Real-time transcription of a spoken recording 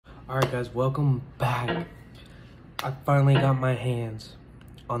Alright guys, welcome back. I finally got my hands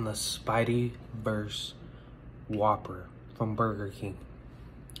on the Spideyverse Whopper from Burger King.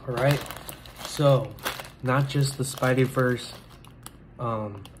 Alright, so not just the Spideyverse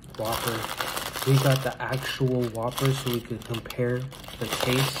Whopper, we got the actual Whopper so we could compare the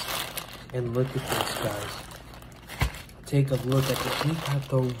taste. And look at this, guys. Take a look at this. We got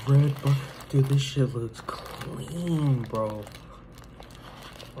the red bun. Dude, this shit looks clean, bro.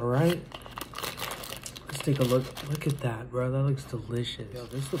 Alright, let's take a look. Look at that, bro. That looks delicious. Yo,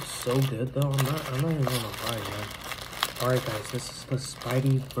 this looks so good though. I'm not even gonna lie, man. Alright guys, this is the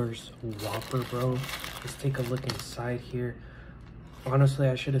Spideyverse Whopper, bro. Let's take a look inside here. Honestly,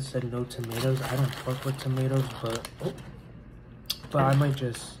 I should have said no tomatoes. I don't fuck with tomatoes, but I might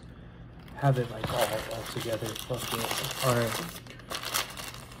just have it like all together. Fuck it. Alright.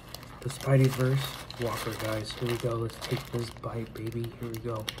 The Spideyverse Whopper, guys. Here we go. Let's take this bite, baby. Here we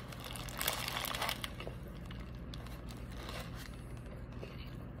go.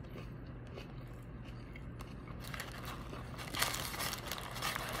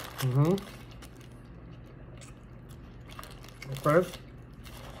 Okay.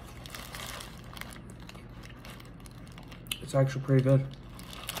 It's actually pretty good.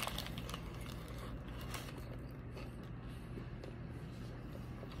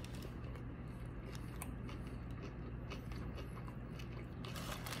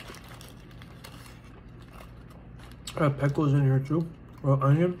 I have pickles in here too, or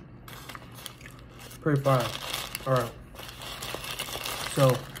onion. Pretty fire. Alright.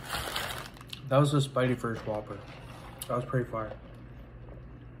 So, that was the Spideyverse Whopper. That was pretty fire.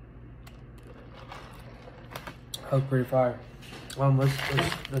 That was pretty fire.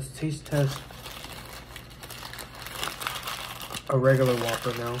 Let's taste test a regular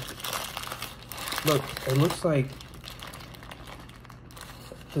Whopper now. Look, it looks like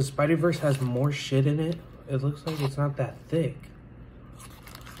the Spideyverse has more shit in it. It looks like it's not that thick.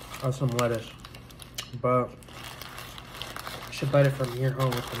 Have some lettuce. But I should bite it from here, huh,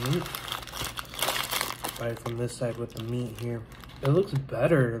 with the meat. Bite it from this side with the meat here. It looks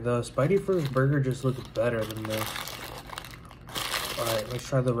better. The Spideyverse burger just looks better than this. Alright, let's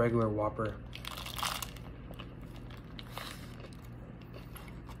try the regular Whopper.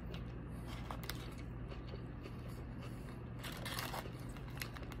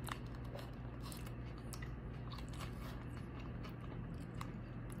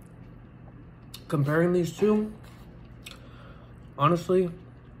 Comparing these two, honestly,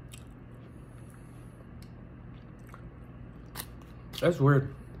 that's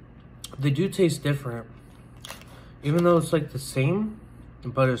weird. They do taste different, even though it's like the same,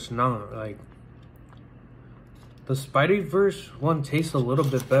 but it's not. Like, the Spideyverse one tastes a little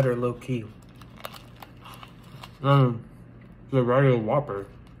bit better, low key. The regular Whopper.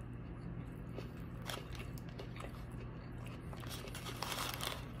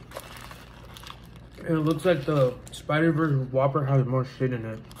 It looks like the Spideyverse Whopper has more shit in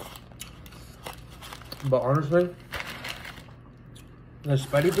it. But honestly, the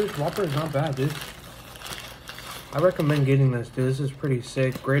Spideyverse Whopper is not bad, dude. I recommend getting this, dude. This is pretty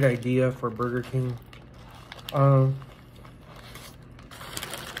sick. Great idea for Burger King. Yeah,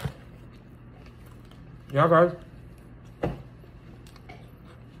 guys.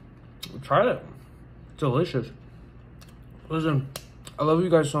 Try it. It's delicious. Listen, I love you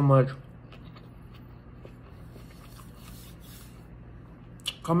guys so much.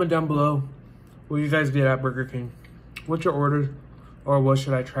 Comment down below what you guys get at Burger King. What's your orders, or what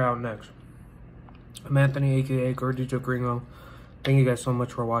should I try out next? I'm Anthony, aka Gordito Gringo. Thank you guys so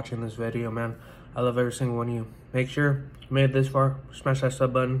much for watching this video, man. I love every single one of you. Make sure you made it this far, smash that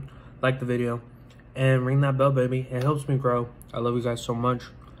sub button, like the video, and ring that bell, baby. It helps me grow. I love you guys so much.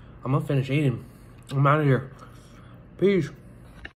 I'm gonna finish eating. I'm out of here. Peace.